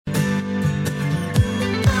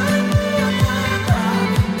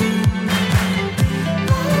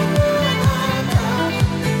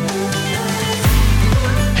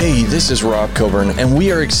this is Rob Coburn, and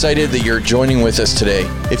we are excited that you're joining with us today.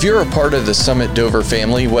 If you're a part of the Summit Dover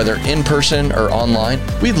family, whether in person or online,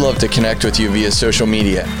 we'd love to connect with you via social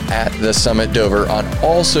media at The Summit Dover on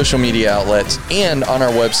all social media outlets and on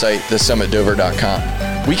our website,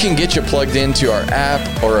 thesummitdover.com. We can get you plugged into our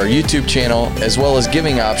app or our YouTube channel, as well as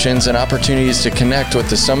giving options and opportunities to connect with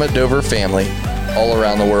the Summit Dover family all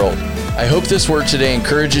around the world. I hope this word today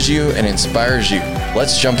encourages you and inspires you.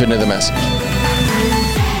 Let's jump into the message.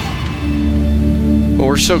 Well,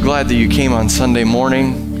 we're so glad that you came on Sunday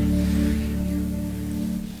morning.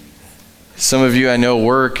 Some of you I know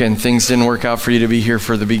work and things didn't work out for you to be here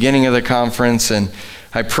for the beginning of the conference, and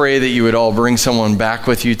I pray that you would all bring someone back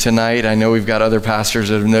with you tonight. I know we've got other pastors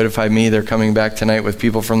that have notified me they're coming back tonight with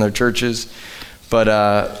people from their churches, but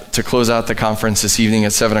to close out the conference this evening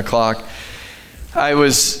at 7 o'clock, I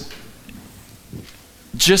was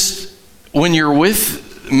just, when you're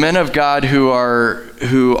with men of God who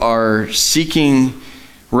are seeking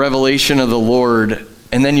revelation of the Lord,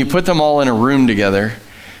 and then you put them all in a room together,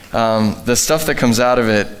 the stuff that comes out of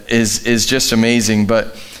it is just amazing.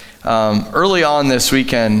 But early on this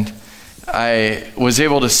weekend, I was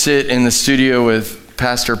able to sit in the studio with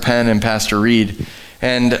Pastor Penn and Pastor Reed,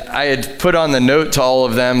 and I had put on the note to all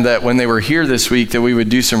of them that when they were here this week that we would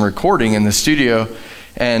do some recording in the studio,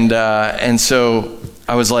 and so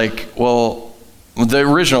I was like, well, the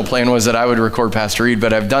original plan was that I would record Pastor Reed,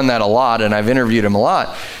 but I've done that a lot and I've interviewed him a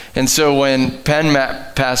lot. And so when Penn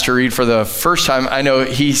met Pastor Reed for the first time, I know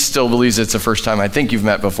he still believes it's the first time. I think you've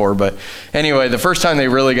met before, but anyway, the first time they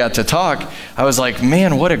really got to talk, I was like,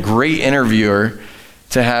 man, what a great interviewer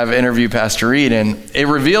to have interview Pastor Reed. And it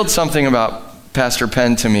revealed something about Pastor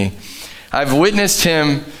Penn to me. I've witnessed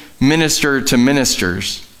him minister to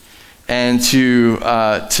ministers and to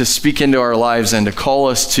speak into our lives and to call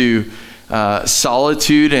us to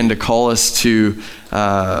solitude and to call us to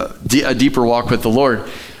a deeper walk with the Lord.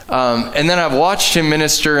 And then I've watched him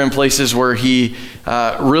minister in places where he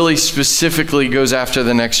really specifically goes after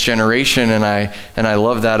the next generation, and I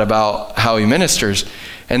love that about how he ministers.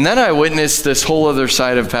 And then I witnessed this whole other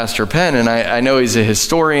side of Pastor Penn, and I know he's a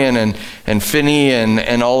historian and Finney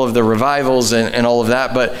and all of the revivals and all of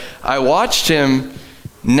that, but I watched him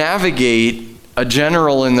navigate a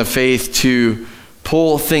general in the faith to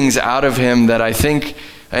pull things out of him that I think,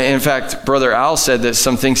 in fact, Brother Al said that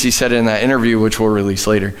some things he said in that interview, which we'll release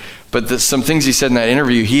later, but some things he said in that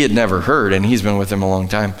interview he had never heard, and he's been with him a long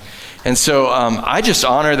time. And so I just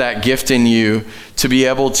honor that gift in you to be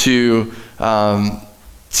able to honor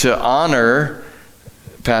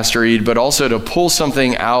Pastor Reed, but also to pull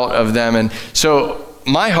something out of them. And so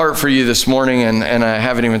my heart for you this morning, and I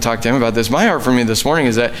haven't even talked to him about this, my heart for me this morning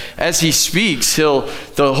is that as he speaks,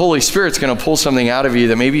 the Holy Spirit's going to pull something out of you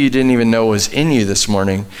that maybe you didn't even know was in you this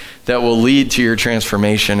morning that will lead to your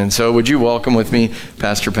transformation. And so would you welcome with me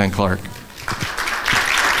Pastor Penn Clark?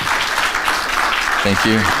 Thank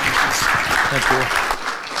you. Thank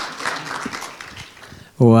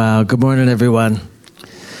you. Wow, good morning, everyone.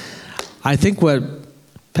 I think what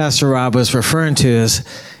Pastor Rob was referring to is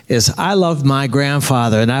I loved my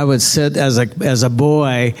grandfather, and I would sit as a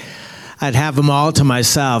boy, I'd have them all to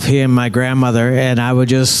myself, he and my grandmother, and I would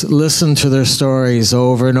just listen to their stories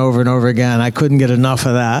over and over and over again. I couldn't get enough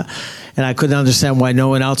of that, and I couldn't understand why no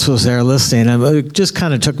one else was there listening, and it just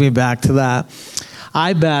kind of took me back to that.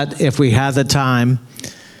 I bet if we had the time,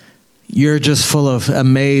 you're just full of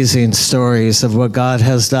amazing stories of what God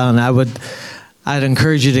has done. I'd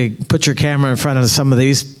encourage you to put your camera in front of some of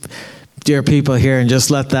these dear people here and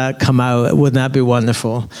just let that come out. Wouldn't that be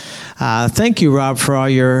wonderful? Thank you, Rob, for all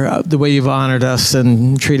the way you've honored us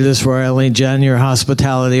and treated us royally. Jen, your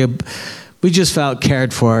hospitality. We just felt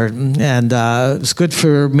cared for. And it was good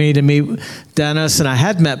for me to meet Dennis. And I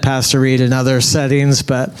had met Pastor Reed in other settings,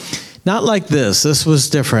 but not like this. This was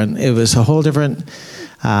different. It was a whole different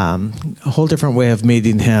way of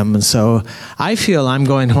meeting him. And so I feel I'm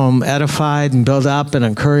going home edified and built up and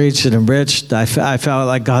encouraged and enriched. I felt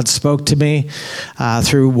like God spoke to me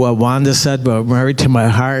through what Wanda said, but right to my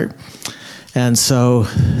heart. And so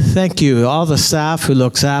thank you. All the staff who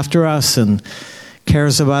looks after us and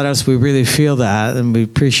cares about us, we really feel that, and we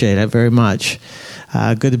appreciate it very much.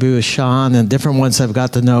 Good to be with Sean and different ones I've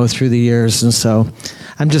got to know through the years. And so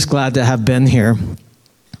I'm just glad to have been here.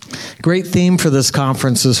 Great theme for this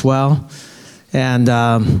conference as well. And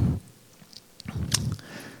I'm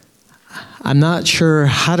not sure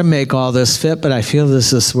how to make all this fit, but I feel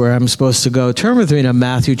this is where I'm supposed to go. Turn with me to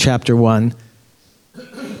Matthew chapter 1.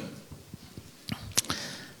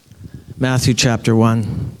 Matthew chapter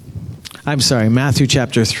 1. I'm sorry, Matthew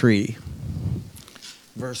chapter 3,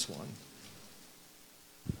 verse 1.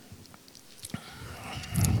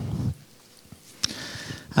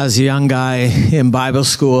 I was a young guy in Bible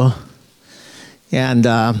school, and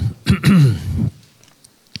the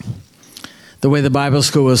way the Bible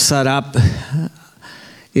school was set up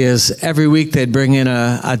is every week they'd bring in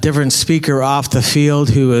a different speaker off the field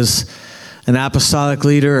who was an apostolic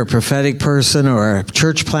leader, a prophetic person, or a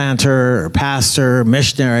church planter, or pastor,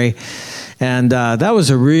 missionary. And that was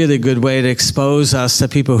a really good way to expose us to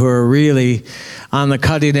people who are really on the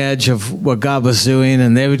cutting edge of what God was doing.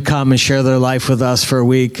 And they would come and share their life with us for a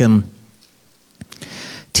week and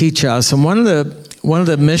teach us. And one of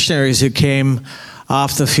the missionaries who came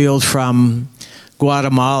off the field from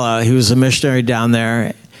Guatemala, he was a missionary down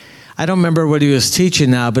there. I don't remember what he was teaching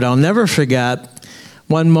now, but I'll never forget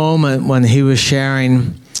one moment when he was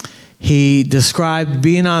sharing. He described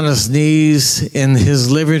being on his knees in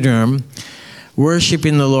his living room,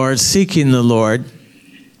 worshiping the Lord, seeking the Lord.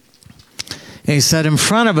 And he said in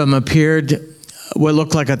front of him appeared what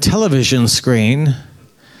looked like a television screen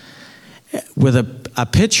with a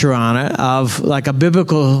picture on it of like a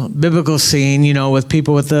biblical scene, you know, with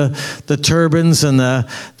people with the turbans and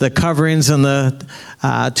the coverings and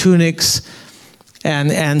the tunics.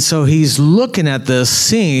 And so he's looking at this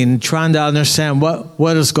scene, trying to understand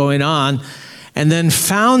what is going on, and then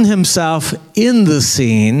found himself in the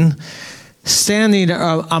scene, standing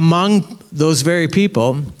among those very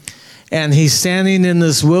people. And he's standing in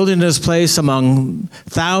this wilderness place among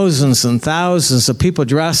thousands and thousands of people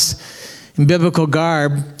dressed in biblical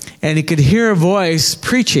garb, and he could hear a voice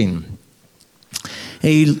preaching.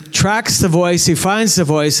 And he tracks the voice, he finds the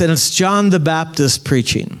voice, and it's John the Baptist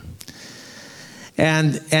preaching.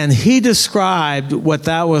 And he described what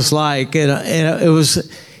that was like. And it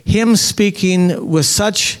was him speaking with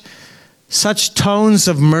such tones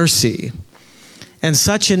of mercy and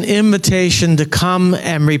such an invitation to come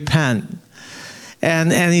and repent.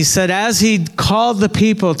 And he said, as he called the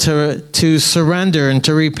people to surrender and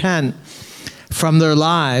to repent from their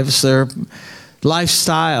lives, their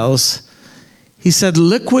lifestyles, he said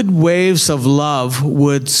liquid waves of love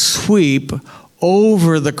would sweep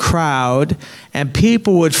over the crowd and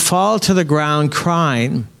people would fall to the ground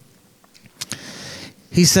crying.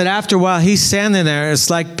 He said after a while, he's standing there, it's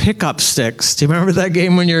like pickup sticks. Do you remember that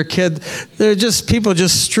game when you were a kid? There are just people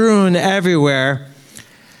just strewn everywhere,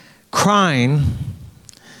 crying,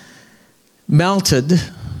 melted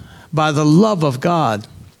by the love of God.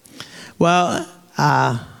 Well,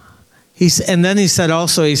 and then he said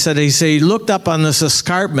he looked up on this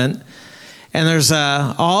escarpment, and there's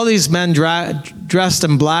all these men dressed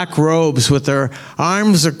in black robes with their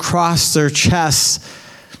arms across their chests,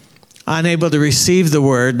 unable to receive the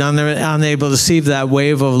word, unable to receive that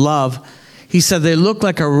wave of love. He said they looked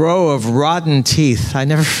like a row of rotten teeth. I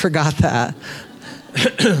never forgot that.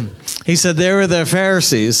 He said they were the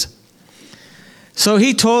Pharisees. So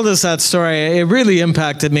he told us that story. It really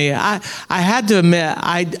impacted me. I had to admit,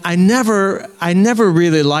 I never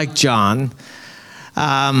really liked John.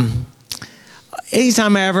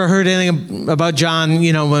 Anytime I ever heard anything about John,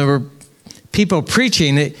 you know, when there were people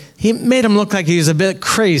preaching, he made him look like he was a bit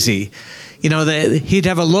crazy. You know, he'd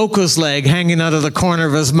have a locust leg hanging out of the corner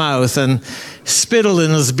of his mouth and spittle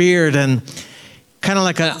in his beard, and kind of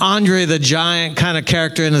like an Andre the Giant kind of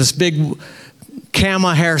character in this big camel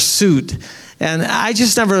hair suit. And I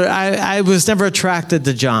was never attracted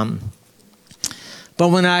to John. But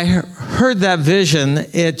when I heard that vision,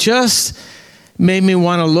 it just made me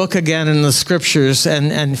want to look again in the scriptures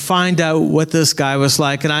and find out what this guy was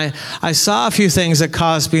like. And I saw a few things that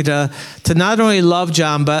caused me to not only love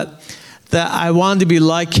John, but that I wanted to be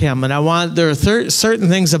like him. And there are certain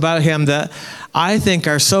things about him that I think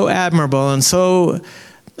are so admirable and so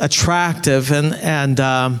attractive, and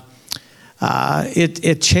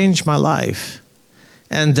it changed my life.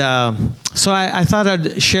 And so I thought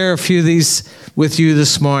I'd share a few of these with you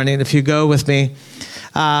this morning, if you go with me.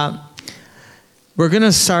 We're going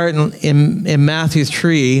to start in Matthew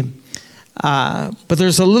 3, but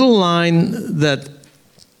there's a little line that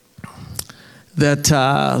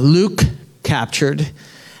Luke captured.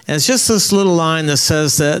 And it's just this little line that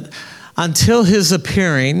says that until his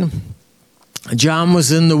appearing, John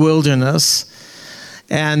was in the wilderness,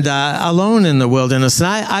 and alone in the wilderness. And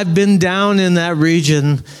I've been down in that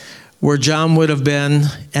region where John would have been,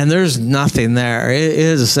 and there's nothing there.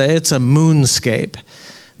 It's a moonscape,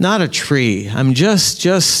 not a tree. I'm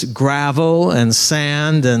just gravel and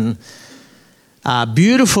sand, and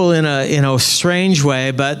beautiful in a strange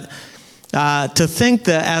way. But to think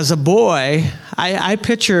that as a boy, I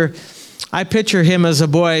picture him as a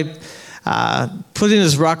boy putting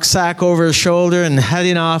his rucksack over his shoulder and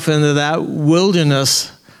heading off into that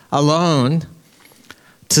wilderness alone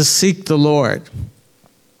to seek the Lord.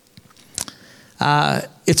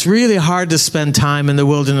 it's really hard to spend time in the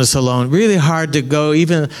wilderness alone. Really hard to go.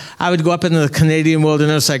 Even I would go up into the Canadian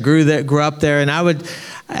wilderness. I grew up there, and I would,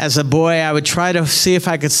 as a boy, I would try to see if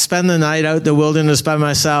I could spend the night out in the wilderness by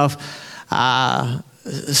myself.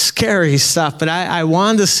 Scary stuff, but I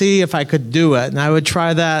wanted to see if I could do it, and I would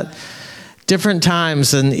try that different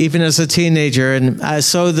times, and even as a teenager. And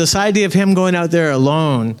so this idea of him going out there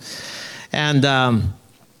alone, and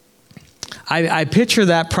I picture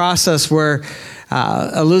that process where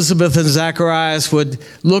Elizabeth and Zacharias would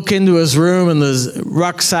look into his room, and the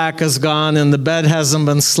rucksack is gone, and the bed hasn't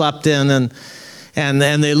been slept in, and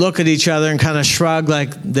they look at each other and kind of shrug, like,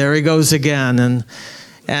 there he goes again,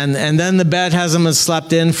 and then the bed hasn't been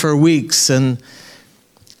slept in for weeks, and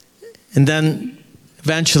then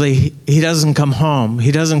eventually he doesn't come home.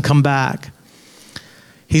 He doesn't come back.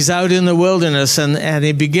 He's out in the wilderness, and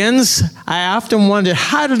he begins. I often wonder,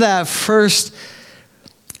 how did that first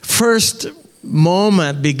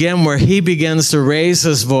moment begin where he begins to raise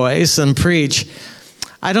his voice and preach?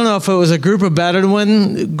 I don't know if it was a group of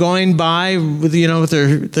Bedouin going by with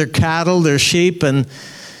their cattle, their sheep, and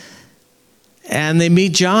they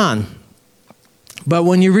meet John. But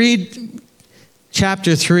when you read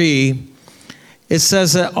chapter 3, it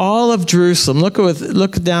says that all of Jerusalem,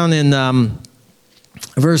 look down in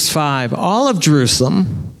verse 5, all of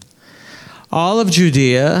Jerusalem, all of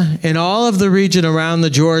Judea, and all of the region around the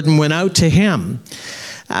Jordan went out to him.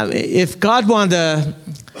 If God wanted to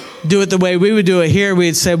do it the way we would do it here,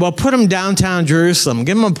 we'd say, well, put him downtown Jerusalem,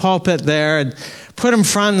 give him a pulpit there, and put him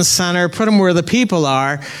front and center, put him where the people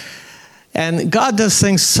are. And God does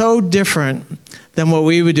things so different than what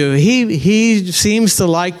we would do. He seems to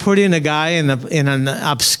like putting a guy in an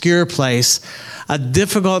obscure place, a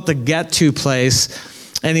difficult to get to place.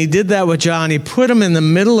 And he did that with John. He put him in the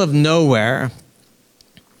middle of nowhere.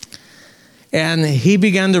 And he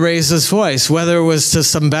began to raise his voice, whether it was to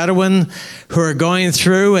some Bedouin who are going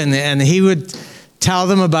through, and he would tell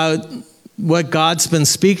them about what God's been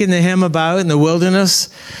speaking to him about in the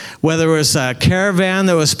wilderness, whether it was a caravan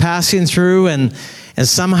that was passing through, and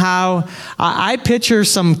somehow I picture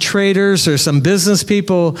some traders or some business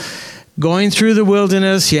people going through the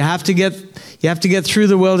wilderness. You have to get through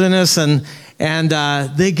the wilderness, and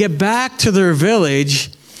they get back to their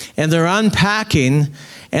village, and they're unpacking,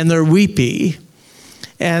 and they're weepy,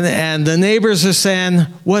 and the neighbors are saying,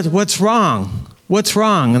 "What's wrong? What's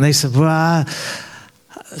wrong?" And they said, "Well,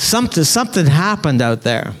 something happened out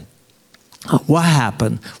there." What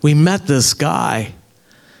happened? We met this guy,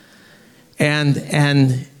 and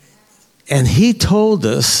he told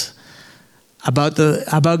us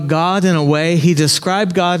about God in a way. He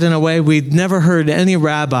described God in a way we'd never heard any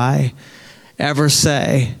rabbi ever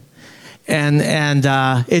say, and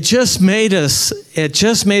it just made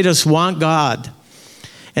us want God,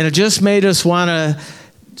 and it just made us want to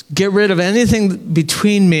get rid of anything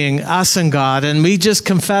between us and God. And we just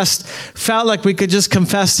felt like we could just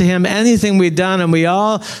confess to him anything we'd done, and we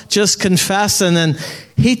all just confessed. And then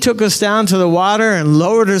he took us down to the water and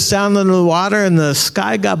lowered us down into the water, and the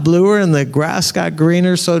sky got bluer and the grass got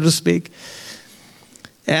greener, so to speak.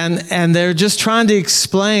 And they're just trying to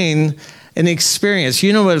explain an experience.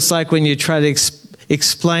 You know what it's like when you try to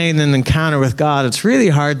explain an encounter with God. It's really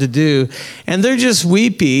hard to do. And they're just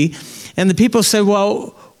weepy. And the people say,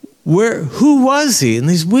 well, who was he? And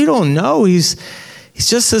we don't know. He's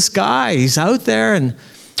just this guy. He's out there. And,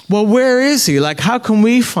 well, where is he? Like, how can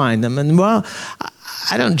we find him? And, well,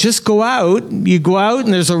 I don't, just go out. You go out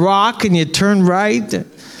and there's a rock and you turn right.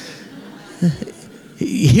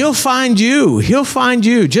 He'll find you. He'll find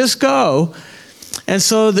you. Just go. And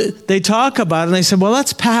so they talk about it, and they said, well,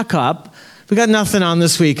 let's pack up. We got nothing on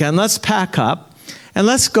this weekend. Let's pack up. And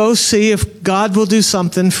let's go see if God will do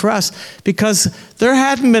something for us. Because there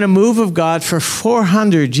hadn't been a move of God for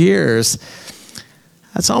 400 years.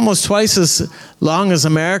 That's almost twice as long as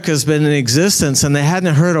America's been in existence, and they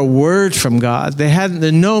hadn't heard a word from God.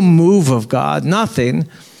 There's no move of God, nothing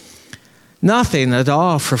at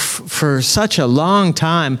all for such a long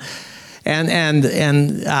time.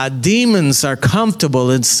 And demons are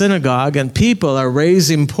comfortable in synagogue, and people are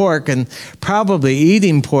raising pork and probably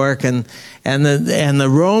eating pork, and the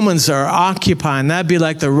Romans are occupying. That'd be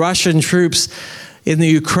like the Russian troops in the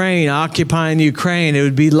Ukraine occupying Ukraine. It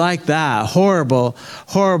would be like that. Horrible,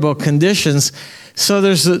 horrible conditions. So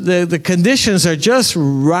there's the conditions are just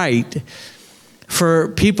right for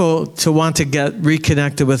people to want to get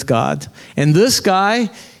reconnected with God. And this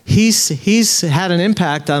guy, he's had an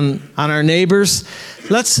impact on our neighbors.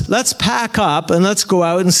 Let's pack up and let's go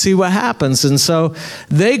out and see what happens. And so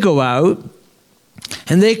they go out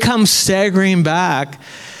and they come staggering back,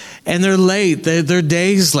 and they're late. They're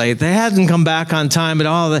days late. They hadn't come back on time at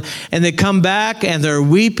all. And they come back and they're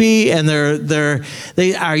weepy and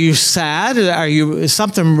they are you sad? Is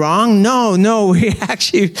something wrong? No.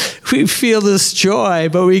 We feel this joy,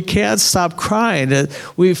 but we can't stop crying.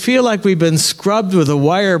 We feel like we've been scrubbed with a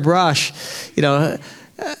wire brush.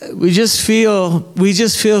 We just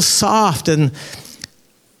feel soft, and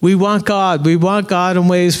we want God. We want God in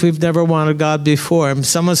ways we've never wanted God before. And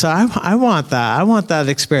someone said, I want that. I want that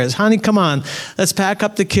experience. Honey, come on. Let's pack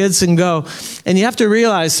up the kids and go. And you have to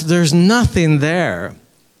realize there's nothing there.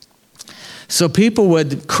 So people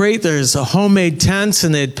would create, there's a homemade tents,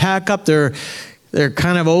 and they'd pack up their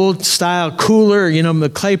kind of old style cooler, the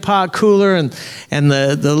clay pot cooler, and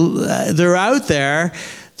they're out there.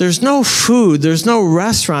 There's no food, there's no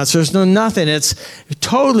restaurants, there's no nothing. It's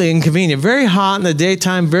totally inconvenient. Very hot in the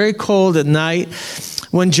daytime, very cold at night.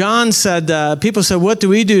 When John said, people said, what do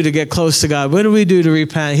we do to get close to God? What do we do to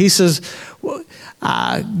repent? He says,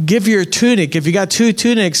 give your tunic. If you got 2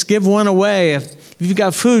 tunics, give one away. If you've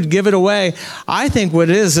got food, give it away. I think what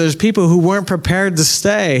it is, there's people who weren't prepared to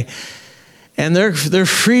stay. And they're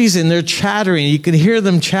freezing, they're chattering. You can hear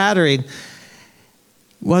them chattering.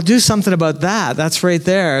 Well, do something about that. That's right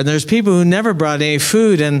there. And there's people who never brought any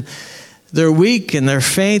food, and they're weak and they're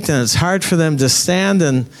faint, and it's hard for them to stand.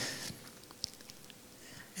 And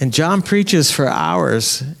John preaches for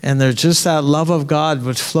hours, and there's just that love of God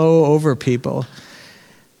would flow over people.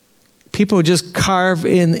 People would just carve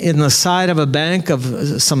in the side of a bank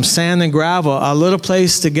of some sand and gravel, a little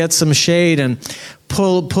place to get some shade, and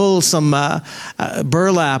pull some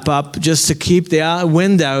burlap up just to keep the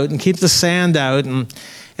wind out and keep the sand out, and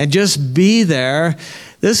just be there.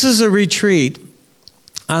 This is a retreat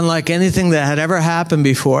unlike anything that had ever happened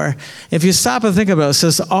before. If you stop and think about it, it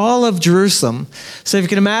says all of Jerusalem. So if you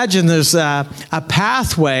can imagine, there's a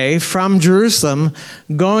pathway from Jerusalem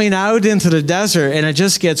going out into the desert, and it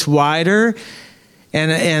just gets wider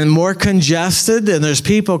and more congested, and there's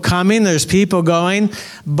people coming, there's people going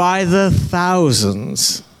by the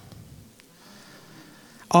thousands.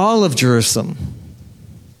 All of Jerusalem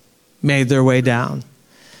made their way down.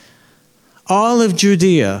 All of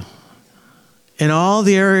Judea and all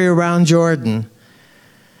the area around Jordan.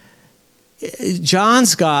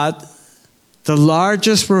 John's got the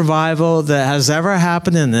largest revival that has ever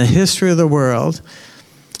happened in the history of the world.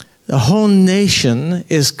 The whole nation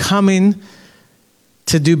is coming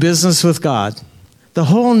to do business with God. The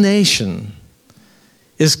whole nation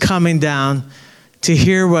is coming down to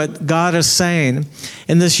hear what God is saying.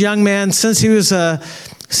 And this young man, since he was a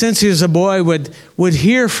boy, would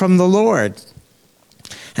hear from the Lord.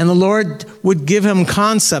 And the Lord would give him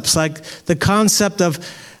concepts like the concept of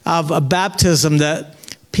a baptism, that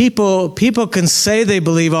people can say they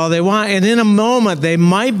believe all they want, and in a moment they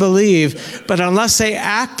might believe, but unless they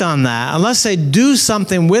act on that, unless they do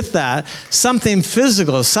something with that, something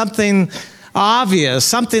physical, something obvious,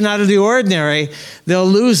 something out of the ordinary, they'll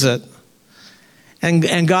lose it.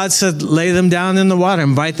 And God said, lay them down in the water,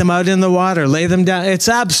 invite them out in the water, lay them down. It's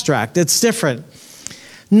abstract, it's different.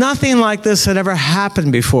 Nothing like this had ever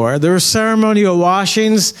happened before. There were ceremonial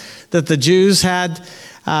washings that the Jews had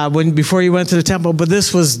before you went to the temple, but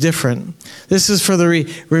this was different. This is for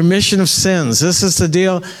the remission of sins. This is to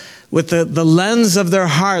deal with the lens of their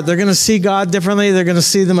heart. They're going to see God differently. They're going to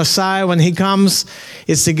see the Messiah when he comes.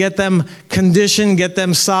 It's to get them conditioned, get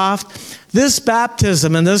them soft. This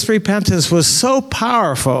baptism and this repentance was so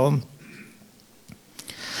powerful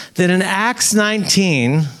that in Acts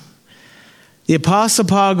 19, the Apostle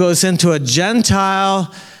Paul goes into a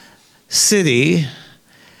Gentile city,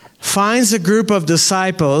 finds a group of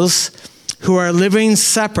disciples who are living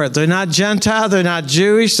separate. They're not Gentile, they're not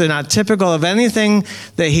Jewish, they're not typical of anything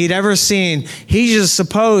that he'd ever seen. He just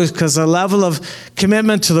supposed, because the level of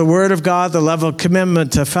commitment to the Word of God, the level of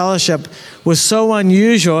commitment to fellowship was so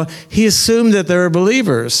unusual, he assumed that they were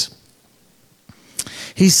believers.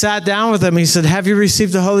 He sat down with them, he said, have you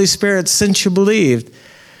received the Holy Spirit since you believed?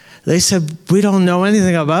 They said, we don't know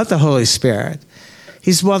anything about the Holy Spirit.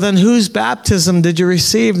 He said, well, then whose baptism did you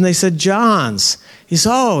receive? And they said, John's. He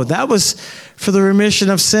said, oh, that was for the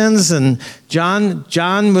remission of sins. And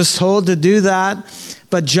John was told to do that.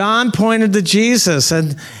 But John pointed to Jesus,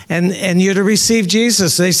 and you're to receive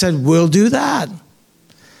Jesus. They said, we'll do that.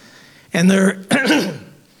 And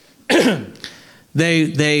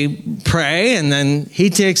they pray, and then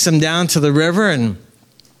he takes them down to the river and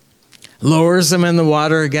lowers them in the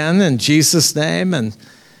water again in Jesus' name,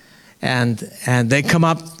 and they come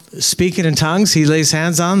up speaking in tongues. He lays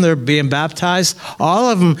hands on them. They're being baptized. All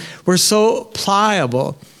of them were so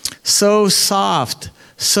pliable, so soft,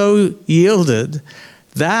 so yielded.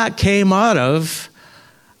 That came out of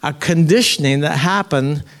a conditioning that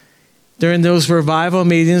happened during those revival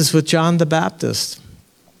meetings with John the Baptist.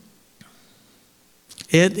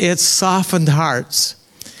 It softened hearts.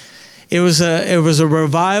 It was a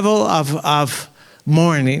revival of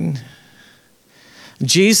mourning.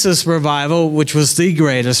 Jesus' revival, which was the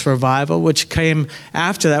greatest revival, which came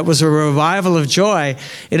after that, was a revival of joy.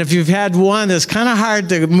 And if you've had one, it's kind of hard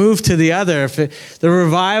to move to the other. If the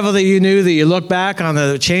revival that you knew, that you look back on,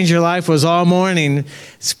 that changed your life, was all mourning,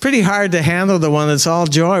 it's pretty hard to handle the one that's all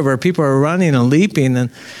joy, where people are running and leaping, and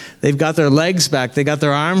they've got their legs back, they got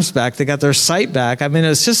their arms back, they got their sight back. I mean,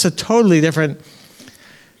 it's just a totally different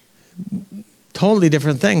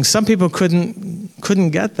thing. Some people couldn't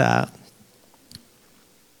get that.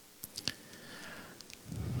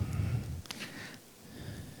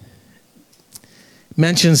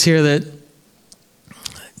 Mentions here that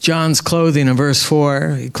John's clothing in verse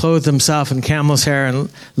 4, he clothed himself in camel's hair and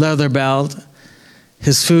leather belt.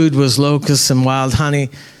 His food was locusts and wild honey.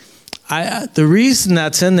 The reason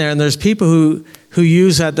that's in there, and there's people who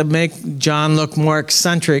use that to make John look more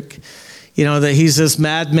eccentric, that he's this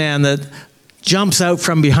madman that jumps out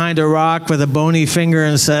from behind a rock with a bony finger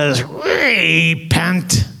and says,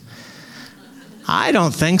 "Repent." I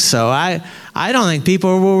don't think so. I don't think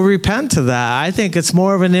people will repent to that. I think it's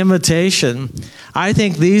more of an imitation. I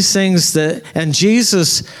think these things and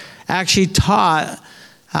Jesus actually taught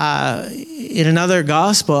in another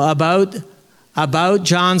gospel about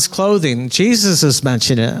John's clothing. Jesus has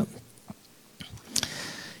mentioned it.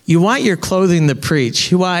 You want your clothing to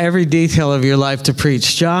preach. You want every detail of your life to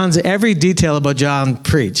preach. Every detail about John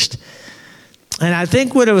preached. And I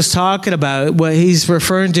think what it was talking about, what he's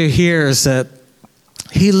referring to here, is that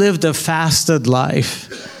he lived a fasted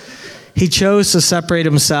life. He chose to separate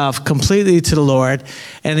himself completely to the Lord,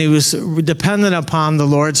 and he was dependent upon the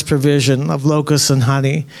Lord's provision of locusts and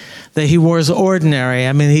honey, that he was ordinary.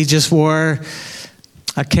 I mean, he just wore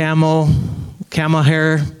a camel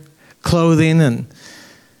hair clothing, and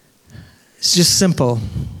it's just simple.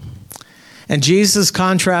 And Jesus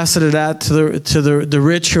contrasted that to the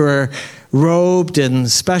rich who are robed in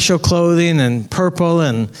special clothing and purple,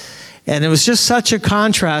 and it was just such a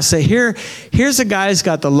contrast that here's a guy who's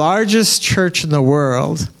got the largest church in the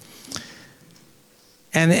world,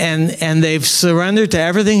 and they've surrendered to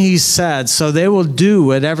everything he said, so they will do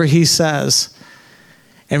whatever he says.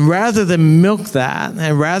 And rather than milk that,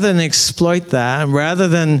 and rather than exploit that, and rather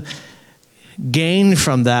than gain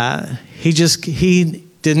from that, he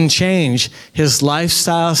didn't change. His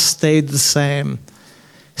lifestyle stayed the same.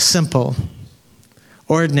 Simple.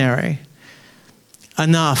 Ordinary.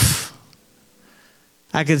 Enough.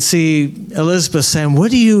 I could see Elizabeth saying,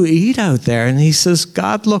 "What do you eat out there?" And he says,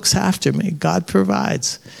 "God looks after me. God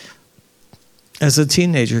provides." As a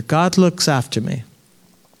teenager, God looks after me.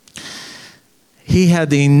 He had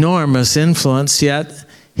the enormous influence, yet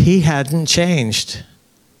he hadn't changed.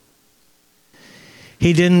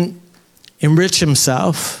 He didn't enrich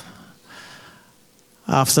himself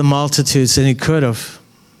off the multitudes, and he could have.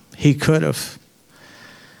 He could have.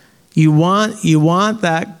 You want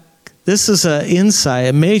that. This is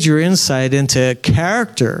a major insight into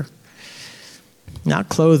character, not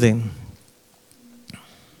clothing.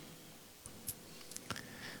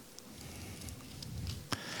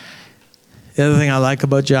 The other thing I like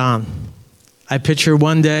about John, I picture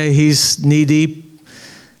one day he's knee-deep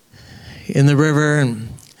in the river and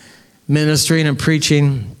ministering and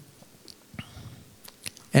preaching,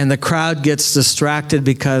 and the crowd gets distracted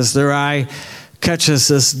because their eye catches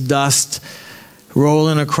this dust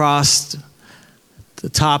rolling across the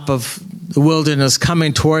top of the wilderness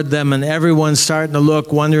coming toward them, and everyone's starting to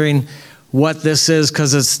look, wondering what this is,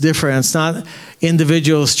 because it's different. It's not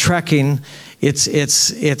individuals trekking.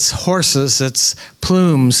 It's horses. It's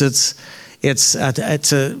plumes. It's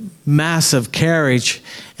a massive carriage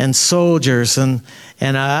and soldiers and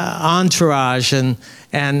entourage and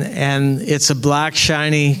it's a black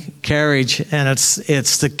shiny carriage, and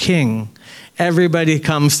it's the king. Everybody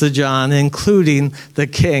comes to John, including the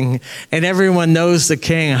king. And everyone knows the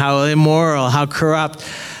king, how immoral, how corrupt,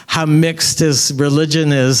 how mixed his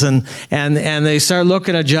religion is. And they start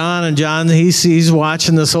looking at John, and John, he's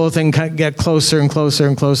watching this whole thing get closer and closer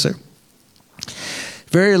and closer.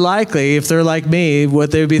 Very likely, if they're like me,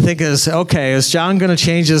 what they'd be thinking is, okay, is John going to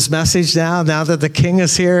change his message now that the king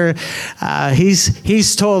is here?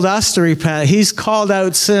 He's told us to repent. He's called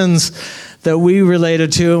out sins that we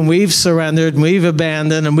related to, and we've surrendered, and we've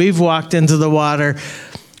abandoned, and we've walked into the water.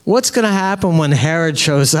 What's going to happen when Herod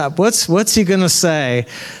shows up? What's he going to say?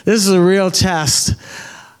 This is a real test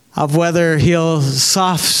of whether he'll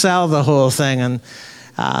soft sell the whole thing. And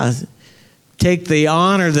take the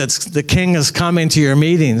honor that the king is coming to your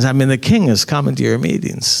meetings. I mean, the king is coming to your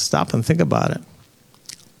meetings. Stop and think about it.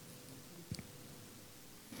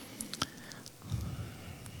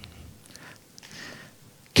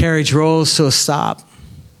 Carriage rolls to a stop.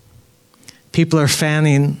 People are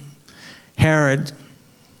fanning Herod.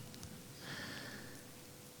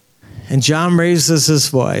 And John raises his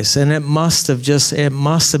voice, and it must have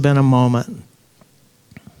been a moment.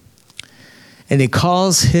 And he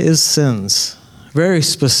calls his sins, very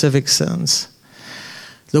specific sins.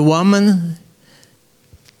 The woman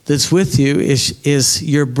that's with you is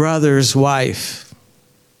your brother's wife.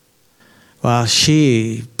 Well,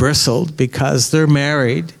 she bristled because they're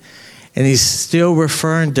married, and he's still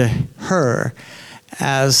referring to her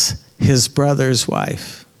as his brother's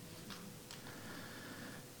wife.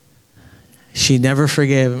 She never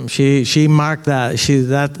forgave him. She marked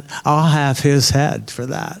that. I'll have his head for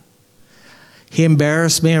that. He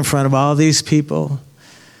embarrassed me in front of all these people.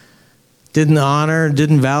 Didn't honor,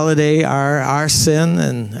 didn't validate our sin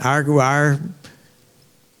and our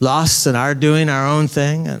lust and our doing our own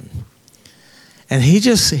thing. And he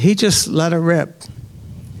just let it rip.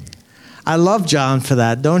 I love John for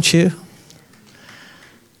that, don't you?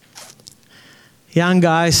 Young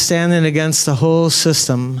guy standing against the whole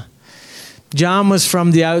system. John was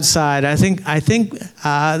from the outside. I think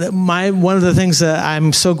one of the things that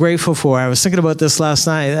I'm so grateful for, I was thinking about this last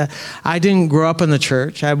night. I didn't grow up in the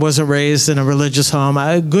church. I wasn't raised in a religious home.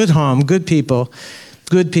 Good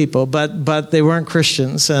people, but they weren't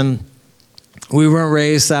Christians, and we weren't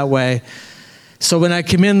raised that way. So when I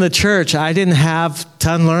came in the church, I didn't have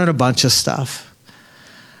to unlearn a bunch of stuff.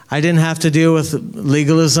 I didn't have to deal with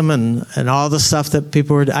legalism and all the stuff that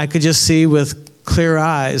people were. I could just see with clear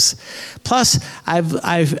eyes. Plus,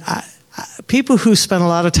 people who spend a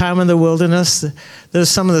lot of time in the wilderness, they're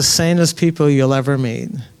some of the sanest people you'll ever meet.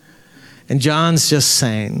 And John's just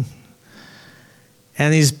sane.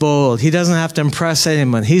 And he's bold. He doesn't have to impress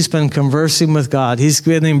anyone. He's been conversing with God. He's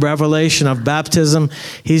getting revelation of baptism.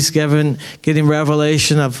 He's getting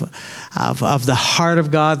revelation of the heart of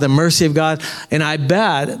God, the mercy of God. And I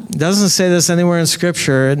bet, it doesn't say this anywhere in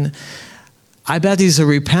Scripture, and I bet he's a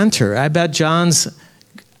repenter. I bet John's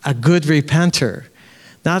a good repenter.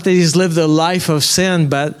 Not that he's lived a life of sin,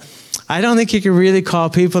 but I don't think you can really call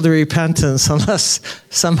people to repentance unless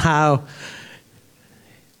somehow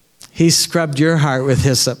he scrubbed your heart with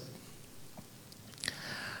hyssop.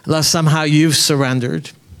 Unless somehow you've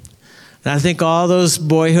surrendered. And I think all those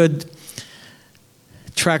boyhood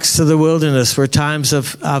treks to the wilderness were times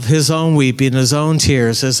of his own weeping, his own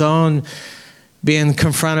tears, his own being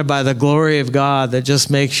confronted by the glory of God that just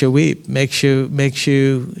makes you weep, makes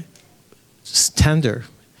you tender.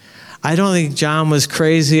 I don't think John was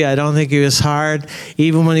crazy. I don't think he was hard.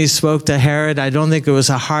 Even when he spoke to Herod, I don't think it was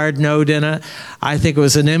a hard note in it. I think it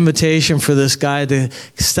was an invitation for this guy to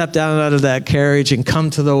step down out of that carriage and come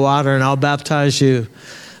to the water, and I'll baptize you,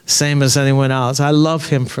 same as anyone else. I love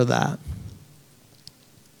him for that.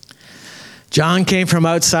 John came from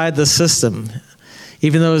outside the system.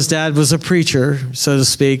 Even though his dad was a preacher, so to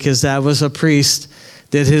speak, his dad was a priest,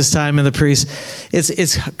 did his time in the priest.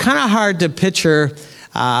 It's kind of hard to picture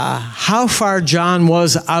how far John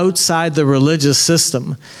was outside the religious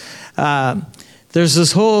system. There's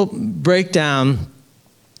this whole breakdown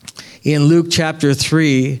in Luke chapter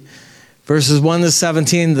 3, verses 1 to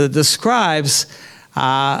 17, that describes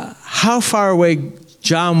how far away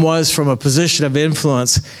John was from a position of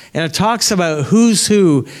influence. And it talks about who's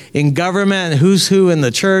who in government, who's who in the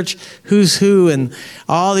church, who's who in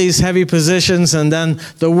all these heavy positions. And then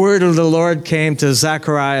the word of the Lord came to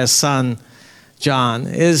Zechariah's son, John.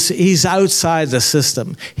 He's outside the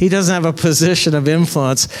system. He doesn't have a position of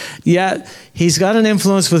influence. Yet he's got an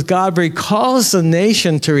influence with God, but he calls the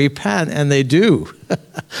nation to repent, and they do.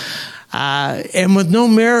 And with no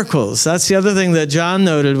miracles. That's the other thing that John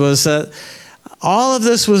noted, was that all of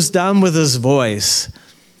this was done with his voice.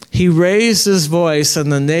 He raised his voice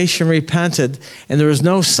and the nation repented, and there was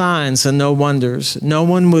no signs and no wonders. No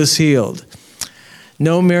one was healed.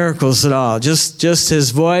 No miracles at all. Just his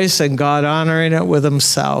voice and God honoring it with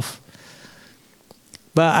himself.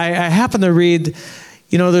 But I happen to read,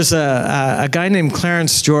 there's a guy named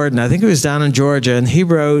Clarence Jordan. I think he was down in Georgia, and he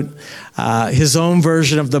wrote his own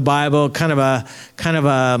version of the Bible, kind of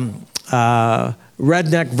a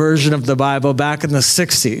redneck version of the Bible back in the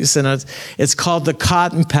 60s, and it's called the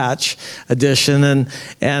Cotton Patch Edition,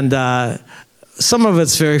 and some of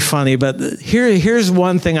it's very funny, but here's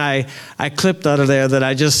one thing I clipped out of there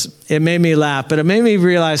that it made me laugh, but it made me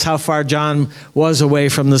realize how far John was away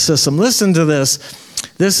from the system. Listen to this.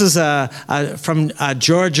 This is from a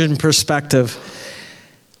Georgian perspective.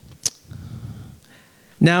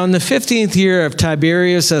 Now in the 15th year of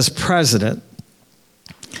Tiberius as president,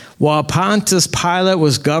 while Pontius Pilate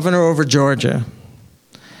was governor over Georgia,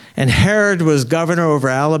 and Herod was governor over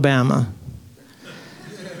Alabama,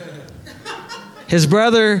 his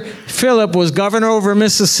brother Philip was governor over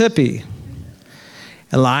Mississippi,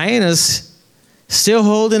 and Linus still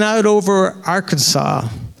holding out over Arkansas,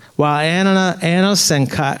 while Annas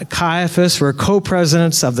and Caiaphas were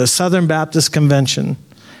co-presidents of the Southern Baptist Convention.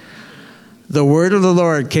 The word of the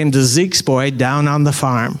Lord came to Zeke's boy down on the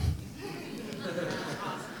farm.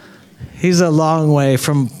 He's a long way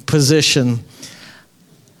from position.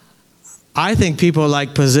 I think people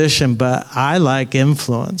like position, but I like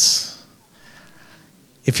influence.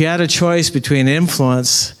 If you had a choice between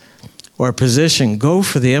influence or position, go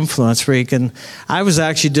for the influence where you can. I was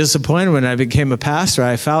actually disappointed when I became a pastor.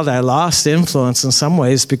 I felt I lost influence in some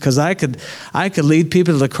ways because I could lead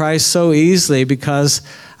people to Christ so easily because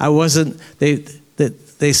I wasn't.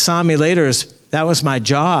 They saw me later as that was my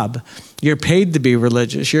job. You're paid to be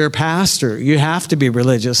religious. You're a pastor. You have to be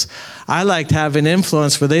religious. I liked having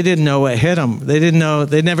influence where they didn't know what hit them. They didn't know.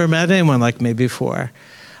 They'd never met anyone like me before.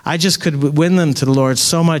 I just could win them to the Lord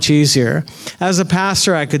so much easier. As a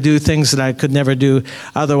pastor, I could do things that I could never do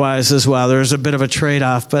otherwise as well. There was a bit of a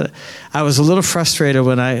trade-off, but I was a little frustrated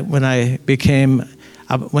when I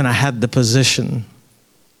had the position.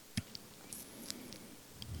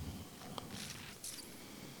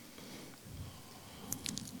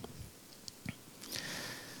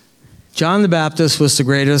 John the Baptist was the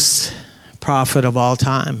greatest prophet of all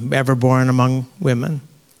time, ever born among women.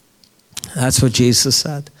 That's what Jesus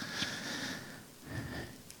said.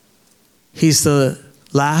 He's the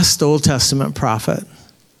last Old Testament prophet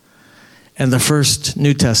and the first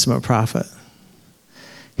New Testament prophet.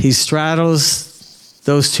 He straddles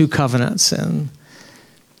those two covenants and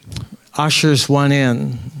ushers one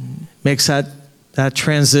in, makes that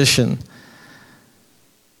transition.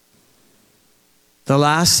 The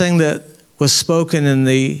last thing that was spoken in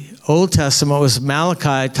the Old Testament was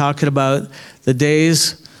Malachi talking about the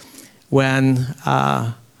days when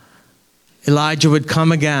Elijah would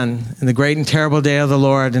come again in the great and terrible day of the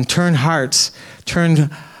Lord and turn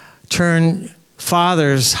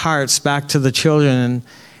fathers' hearts back to the children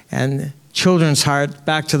and children's heart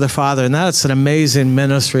back to the father. And that's an amazing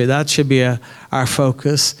ministry. That should be our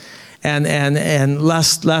focus. And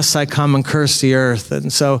lest I come and curse the earth.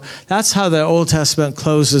 And so that's how the Old Testament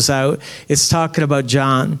closes out. It's talking about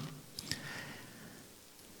John.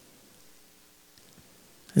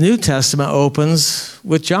 The New Testament opens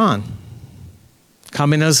with John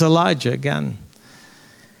coming as Elijah again.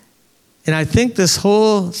 And I think this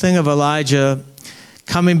whole thing of Elijah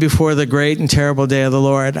coming before the great and terrible day of the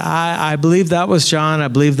Lord, I believe that was John. I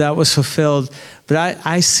believe that was fulfilled. But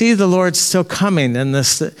I see the Lord still coming, and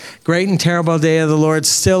this great and terrible day of the Lord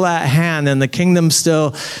still at hand, and the kingdom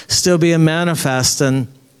still being manifest. And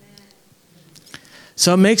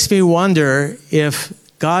so it makes me wonder if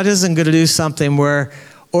God isn't going to do something where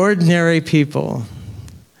ordinary people,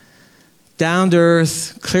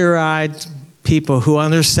 down-to-earth, clear-eyed people who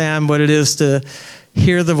understand what it is to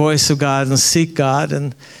hear the voice of God and seek God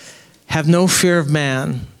and have no fear of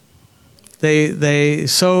man. They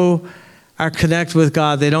so are connected with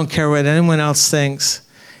God, they don't care what anyone else thinks.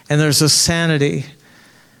 And there's a sanity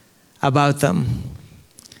about them.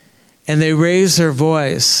 And they raise their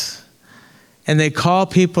voice and they call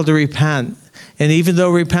people to repent. And even though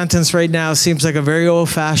repentance right now seems like a very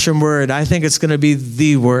old-fashioned word, I think it's going to be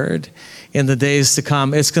the word in the days to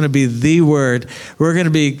come. It's going to be the word. We're going to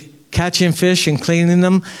be catching fish and cleaning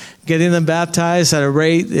them, getting them baptized at a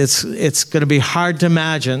rate it's going to be hard to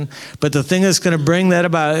imagine. But the thing that's going to bring that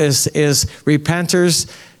about is repenters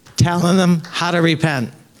telling them how to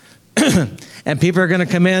repent. And people are going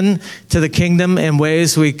to come in to the kingdom in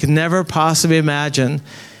ways we can never possibly imagine.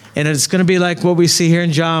 And it's going to be like what we see here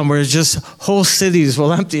in John, where it's just whole cities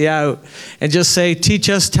will empty out and just say, teach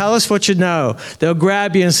us, tell us what you know. They'll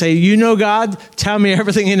grab you and say, you know God? Tell me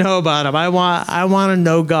everything you know about him. I want to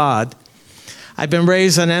know God. I've been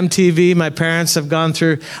raised on MTV. My parents have gone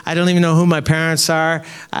through, I don't even know who my parents are.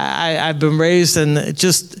 I've been raised in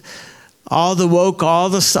just all the woke, all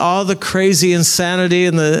the crazy insanity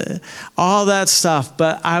and all that stuff.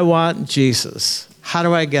 But I want Jesus. How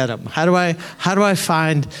do I get him? How do I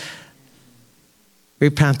find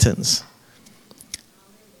repentance?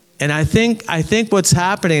 And I think what's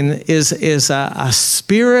happening is a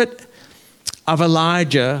spirit of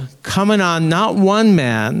Elijah coming on not one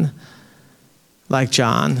man like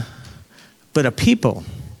John, but a people.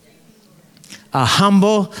 A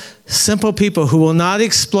humble, simple people who will not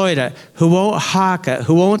exploit it, who won't hawk it,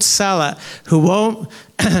 who won't sell it, who won't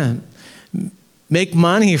make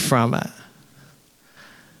money from it.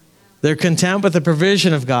 They're content with the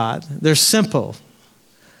provision of God. They're simple.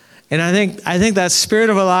 And I think that spirit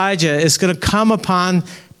of Elijah is going to come upon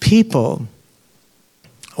people,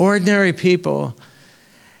 ordinary people,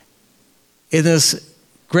 in this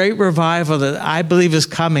great revival that I believe is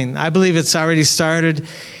coming. I believe it's already started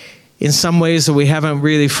in some ways that we haven't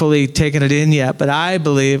really fully taken it in yet. But I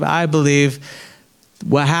believe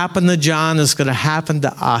what happened to John is going to happen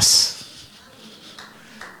to us.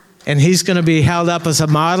 And he's going to be held up as a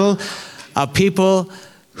model of people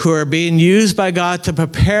who are being used by God to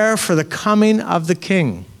prepare for the coming of the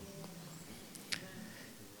King.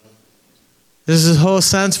 This is the whole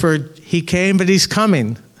sense where he came, but he's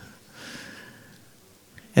coming.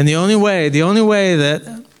 And the only way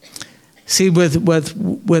that, see, with what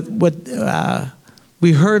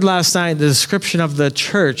we heard last night, the description of the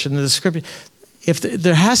church and the description,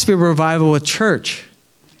 there has to be a revival with church.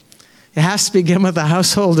 It has to begin with the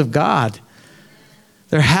household of God.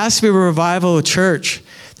 There has to be a revival with church.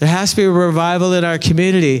 There has to be a revival in our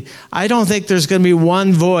community. I don't think there's going to be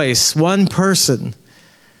one voice, one person.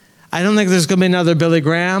 I don't think there's going to be another Billy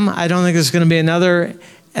Graham. I don't think there's going to be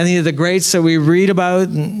any of the greats that we read about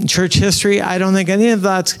in church history. I don't think any of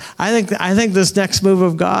that. I think this next move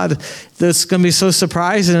of God that's going to be so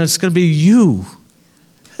surprising, it's going to be you.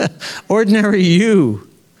 Ordinary you.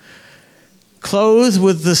 Clothed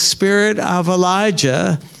with the spirit of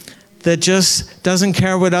Elijah that just doesn't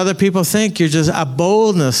care what other people think. You're just a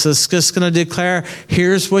boldness that's just going to declare,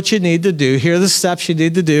 here's what you need to do. Here are the steps you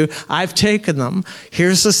need to do. I've taken them.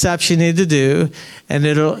 Here's the steps you need to do. And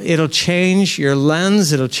it'll change your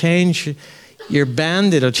lens. It'll change your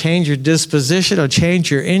bend. It'll change your disposition. It'll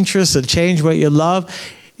change your interests. It'll change what you love.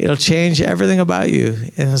 It'll change everything about you.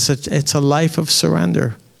 And it's a life of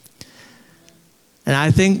surrender. And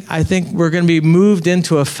I think we're going to be moved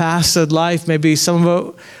into a fasted life. Maybe some of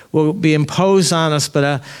it will be imposed on us,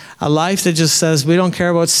 but a life that just says we don't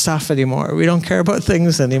care about stuff anymore. We don't care about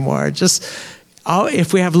things anymore.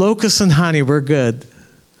 If we have locusts and honey, we're good.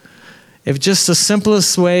 If just the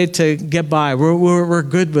simplest way to get by, we're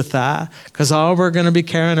good with that, because all we're going to be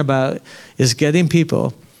caring about is getting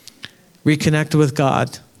people reconnected with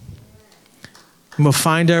God.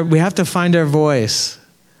 And we have to find our voice.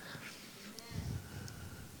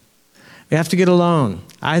 We have to get alone.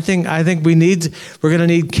 I think we're going to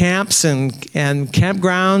need camps and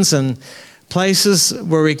campgrounds and places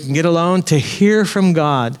where we can get alone to hear from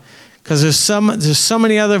God, because there's so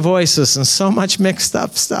many other voices and so much mixed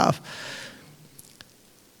up stuff.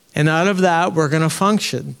 And out of that, we're going to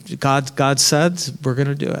function. God said we're going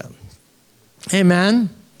to do it. Amen?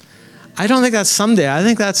 I don't think that's someday. I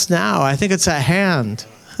think that's now. I think it's at hand.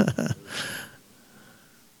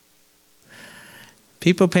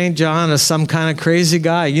 People paint John as some kind of crazy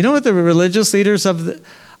guy. You know what the religious leaders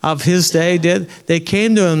of his day did? They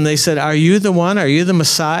came to him, they said, are you the one? Are you the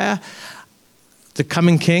Messiah? The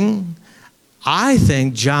coming king? I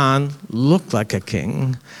think John looked like a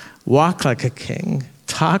king, walked like a king,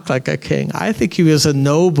 talked like a king. I think he was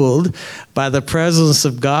ennobled by the presence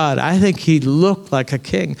of God. I think he looked like a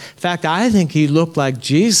king. In fact, I think he looked like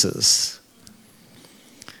Jesus.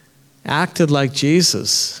 Acted like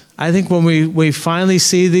Jesus. I think when we finally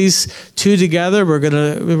see these two together, we're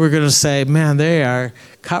gonna say, man, they are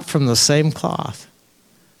cut from the same cloth.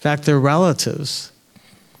 In fact, they're relatives.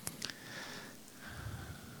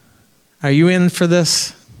 Are you in for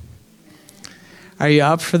this? Are you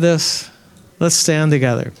up for this? Let's stand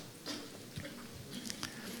together.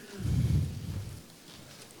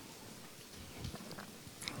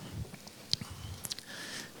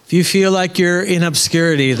 If you feel like you're in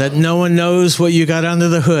obscurity, that no one knows what you got under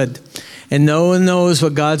the hood, and no one knows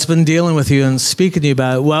what God's been dealing with you and speaking to you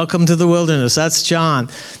about, welcome to the wilderness. That's John.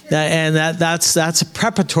 That's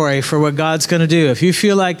preparatory for what God's going to do. If you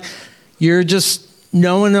feel like you're just,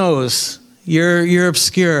 no one knows, you're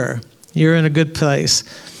obscure, you're in a good place,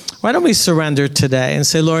 why don't we surrender today and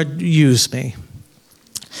say, Lord, use me.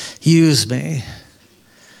 Use me.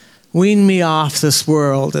 Wean me off this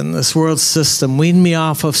world and this world system. Wean me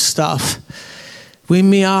off of stuff. Wean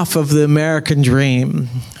me off of the American dream.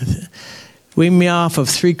 Wean me off of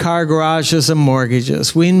 3-car garages and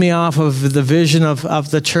mortgages. Wean me off of the vision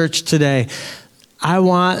of the church today. I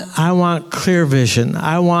want clear vision.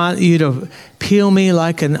 I want you to peel me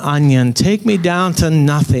like an onion. Take me down to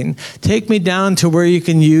nothing. Take me down to where you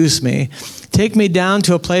can use me. Take me down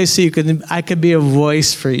to a place so I could be a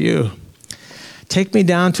voice for you. Take me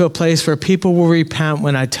down to a place where people will repent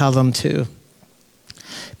when I tell them to.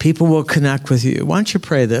 People will connect with you. Why don't you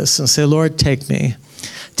pray this and say, Lord, take me.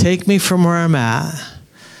 Take me from where I'm at.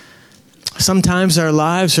 Sometimes our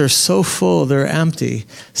lives are so full, they're empty.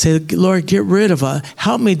 Say, Lord, get rid of it.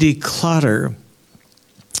 Help me declutter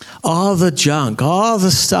all the junk, all the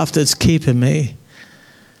stuff that's keeping me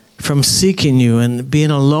from seeking you and being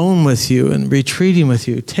alone with you and retreating with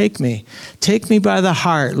you. Take me by the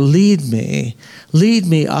heart. Lead me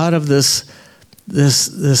out of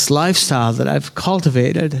this lifestyle that I've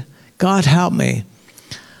cultivated. God, help me.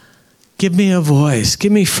 Give me a voice.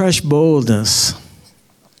 Give me fresh boldness.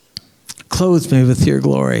 Clothe me with your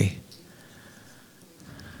glory.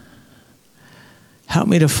 Help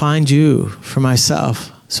me to find you for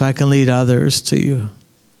myself so I can lead others to you.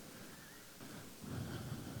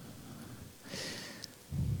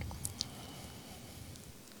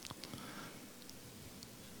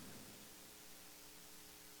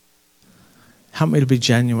 Help me to be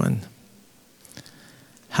genuine.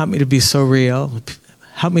 Help me to be so real.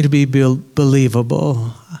 Help me to be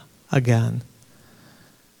believable again.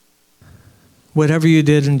 Whatever you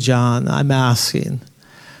did in John, I'm asking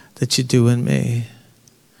that you do in me.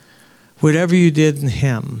 Whatever you did in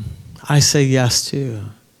him, I say yes to.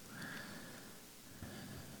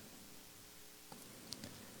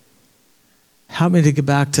 Help me to get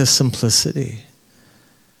back to simplicity.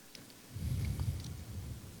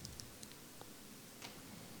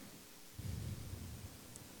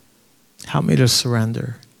 Help me to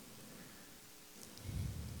surrender.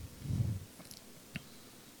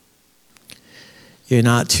 You're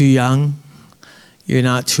not too young. You're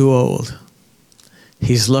not too old.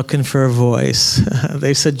 He's looking for a voice.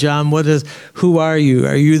 They said, John, who are you?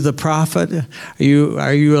 Are you the prophet?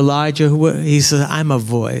 Are you Elijah? He said, I'm a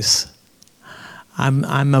voice.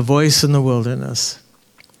 I'm a voice in the wilderness.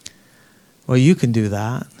 Well, you can do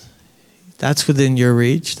that. That's within your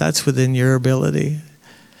reach. That's within your ability.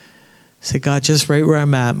 Say, God, just right where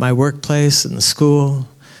I'm at, my workplace and the school,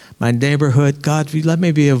 my neighborhood, God, let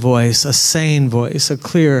me be a voice, a sane voice, a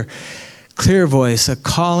clear voice, a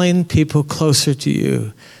calling people closer to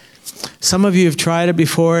you. Some of you have tried it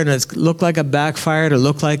before and it looked like it backfired. It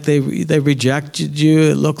looked like they rejected you.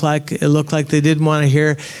 It looked like they didn't want to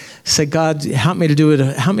hear. Say, God, help me to do it.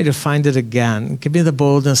 Help me to find it again. Give me the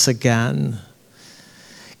boldness again.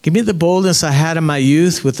 Give me the boldness I had in my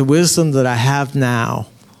youth with the wisdom that I have now.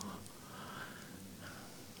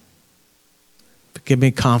 Give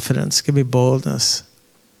me confidence. Give me boldness.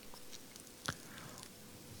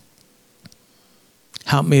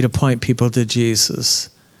 Help me to point people to Jesus.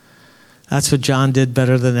 That's what John did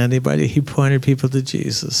better than anybody. He pointed people to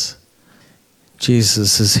Jesus.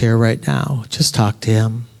 Jesus is here right now. Just talk to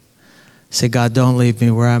him. Say, God, don't leave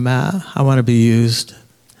me where I'm at. I want to be used.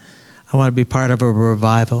 I want to be part of a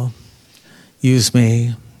revival. Use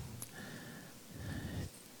me.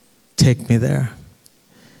 Take me there.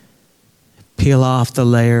 Peel off the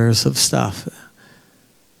layers of stuff.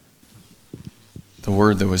 The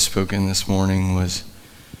word that was spoken this morning was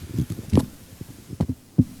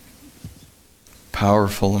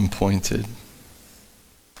powerful and pointed,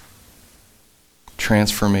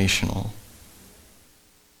 transformational.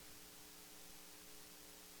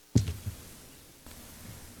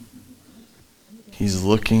 He's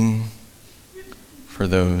looking for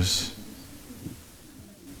those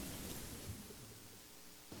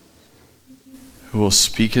who will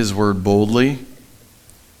speak his word boldly,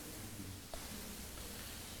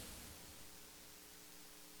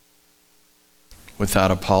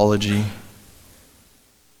 without apology,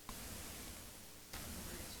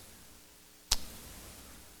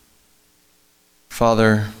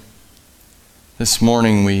 Father, this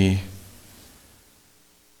morning we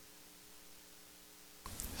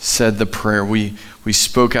said the prayer. We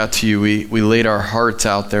spoke out to you. We laid our hearts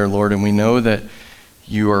out there, Lord, and we know that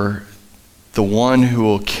you are the one who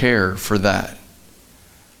will care for that.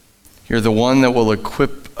 You're the one that will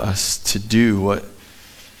equip us to do what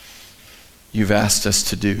you've asked us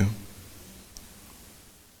to do.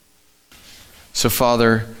 So,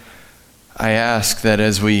 Father, I ask that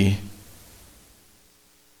as we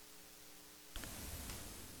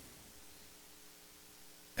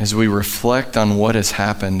reflect on what has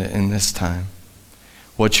happened in this time,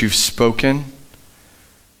 what you've spoken,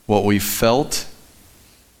 what we've felt,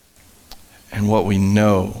 and what we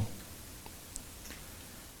know,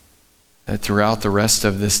 that throughout the rest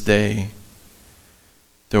of this day,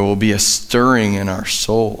 there will be a stirring in our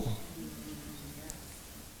soul.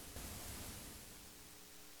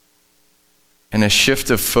 And a shift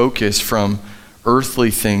of focus from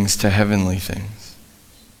earthly things to heavenly things.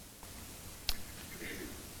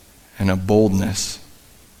 And a boldness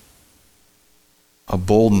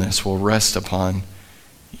will rest upon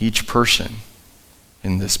each person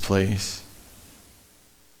in this place.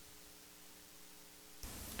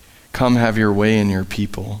 come have your way in your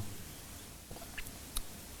people.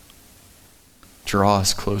 Draw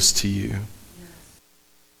us close to you.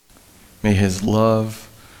 May his love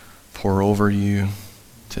pour over you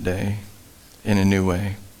today in a new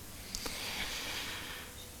way.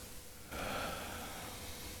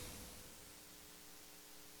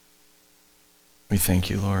 We thank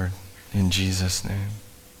you, Lord, in Jesus' name.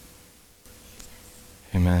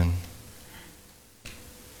 Amen.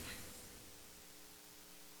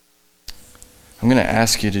 I'm going to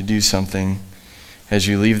ask you to do something as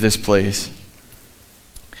you leave this place.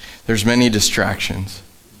 There's many distractions.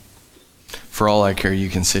 For all I care, you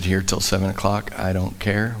can sit here till 7 o'clock. I don't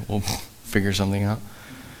care. We'll figure something out.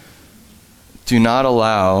 Do not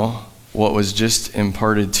allow what was just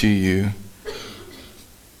imparted to you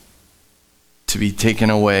to be taken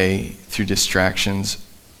away through distractions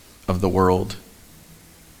of the world.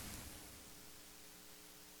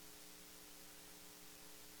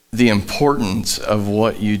 The importance of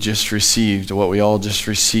what you just received, what we all just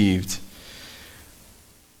received,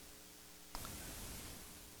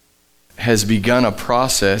 has begun a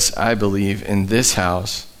process, I believe, in this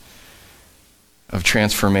house of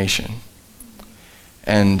transformation.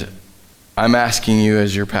 And I'm asking you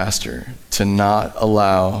as your pastor to not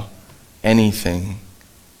allow anything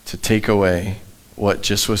to take away what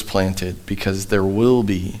just was planted, because there will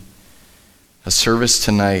be a service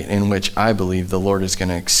tonight in which I believe the Lord is going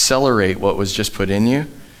to accelerate what was just put in you,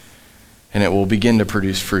 and it will begin to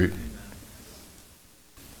produce fruit.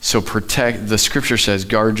 So protect, the scripture says,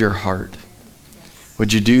 guard your heart.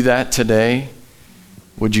 Would you do that today?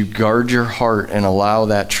 Would you guard your heart and allow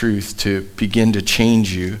that truth to begin to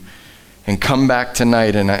change you? And come back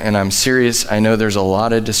tonight, and I'm serious, I know there's a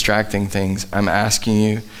lot of distracting things. I'm asking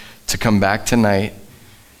you to come back tonight.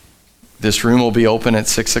 This room will be open at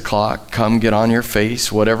 6 o'clock. Come get on your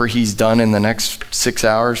face. Whatever he's done in the next 6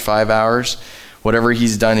 hours, 5 hours, whatever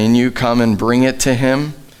he's done in you, come and bring it to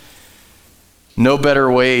him. No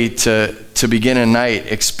better way to begin a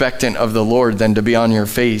night expectant of the Lord than to be on your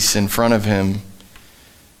face in front of him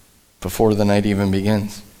before the night even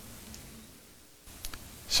begins.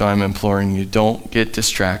 So I'm imploring you, don't get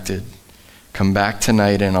distracted. Come back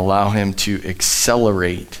tonight and allow him to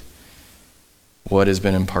accelerate what has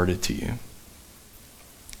been imparted to you.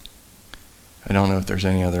 I don't know if there's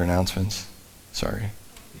any other announcements. Sorry.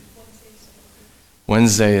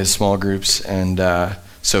 Wednesday is small groups, and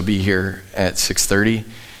so be here at 6:30.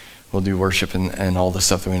 We'll do worship and all the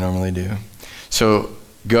stuff that we normally do. So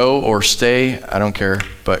go or stay, I don't care,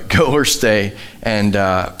 but go or stay, and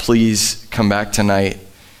please come back tonight.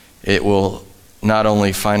 It will not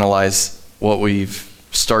only finalize what we've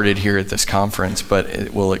started here at this conference, but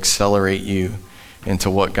it will accelerate you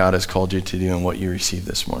into what God has called you to do and what you received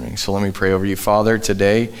this morning. So let me pray over you. Father,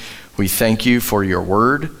 today we thank you for your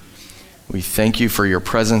word. We thank you for your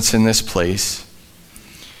presence in this place.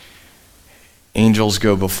 Angels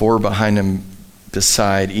go before, behind, and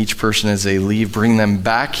beside each person as they leave. Bring them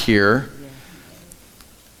back here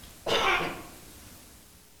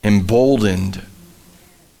emboldened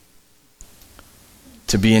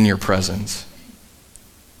to be in your presence.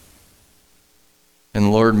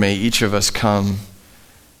 And Lord, may each of us come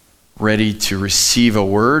ready to receive a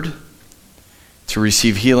word, to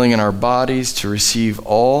receive healing in our bodies, to receive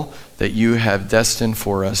all that you have destined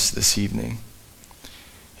for us this evening.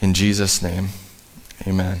 In Jesus' name,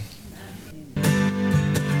 amen.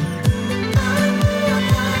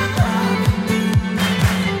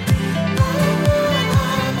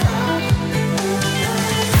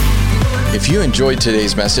 If you enjoyed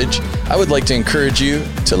today's message, I would like to encourage you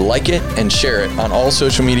to like it and share it on all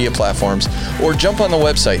social media platforms, or jump on the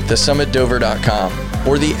website, thesummitdover.com,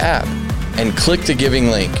 or the app, and click the giving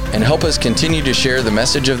link and help us continue to share the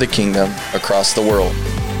message of the kingdom across the world.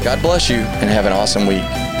 God bless you and have an awesome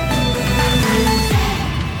week.